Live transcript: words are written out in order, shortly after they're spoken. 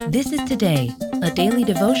This is Today, a daily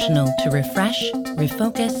devotional to refresh,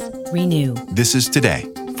 refocus, renew. This is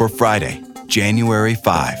Today for Friday, January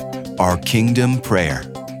 5, our Kingdom Prayer.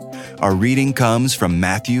 Our reading comes from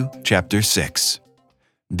Matthew chapter 6.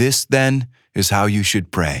 This, then, is how you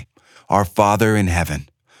should pray. Our Father in heaven,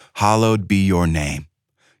 hallowed be your name.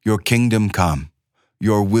 Your kingdom come.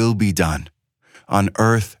 Your will be done, on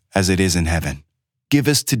earth as it is in heaven. Give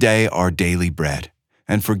us today our daily bread,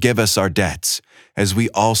 and forgive us our debts, as we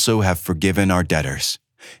also have forgiven our debtors.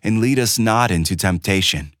 And lead us not into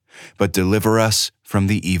temptation, but deliver us from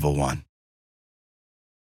the evil one.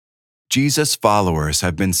 Jesus' followers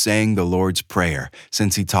have been saying the Lord's Prayer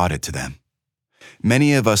since he taught it to them.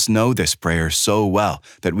 Many of us know this prayer so well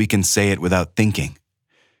that we can say it without thinking.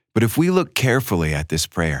 But if we look carefully at this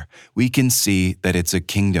prayer, we can see that it's a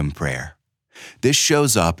kingdom prayer. This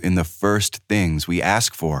shows up in the first things we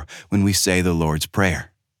ask for when we say the Lord's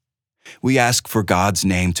Prayer. We ask for God's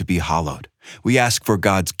name to be hallowed. We ask for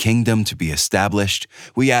God's kingdom to be established.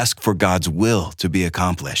 We ask for God's will to be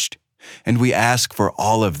accomplished. And we ask for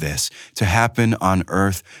all of this to happen on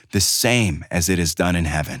earth the same as it is done in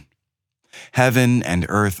heaven. Heaven and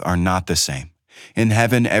earth are not the same. In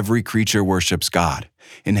heaven, every creature worships God.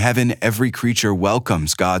 In heaven, every creature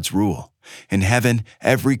welcomes God's rule. In heaven,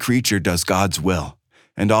 every creature does God's will.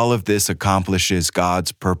 And all of this accomplishes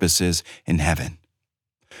God's purposes in heaven.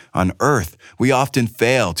 On earth, we often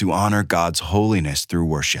fail to honor God's holiness through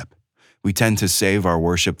worship. We tend to save our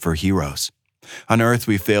worship for heroes. On earth,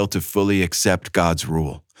 we fail to fully accept God's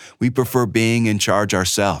rule. We prefer being in charge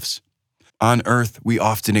ourselves. On earth, we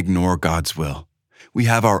often ignore God's will. We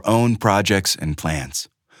have our own projects and plans.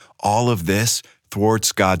 All of this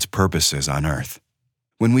thwarts God's purposes on earth.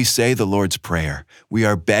 When we say the Lord's Prayer, we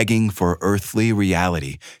are begging for earthly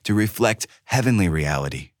reality to reflect heavenly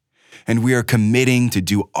reality. And we are committing to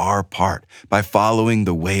do our part by following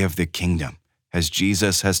the way of the kingdom, as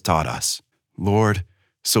Jesus has taught us. Lord,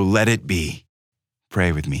 so let it be.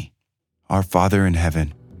 Pray with me. Our Father in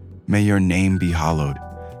heaven, may your name be hallowed,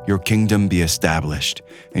 your kingdom be established,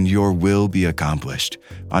 and your will be accomplished,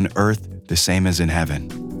 on earth the same as in heaven.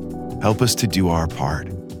 Help us to do our part.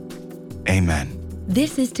 Amen.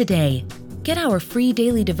 This is Today. Get our free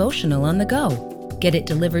daily devotional on the go. Get it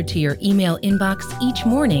delivered to your email inbox each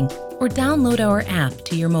morning, or download our app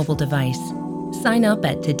to your mobile device. Sign up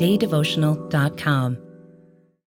at todaydevotional.com.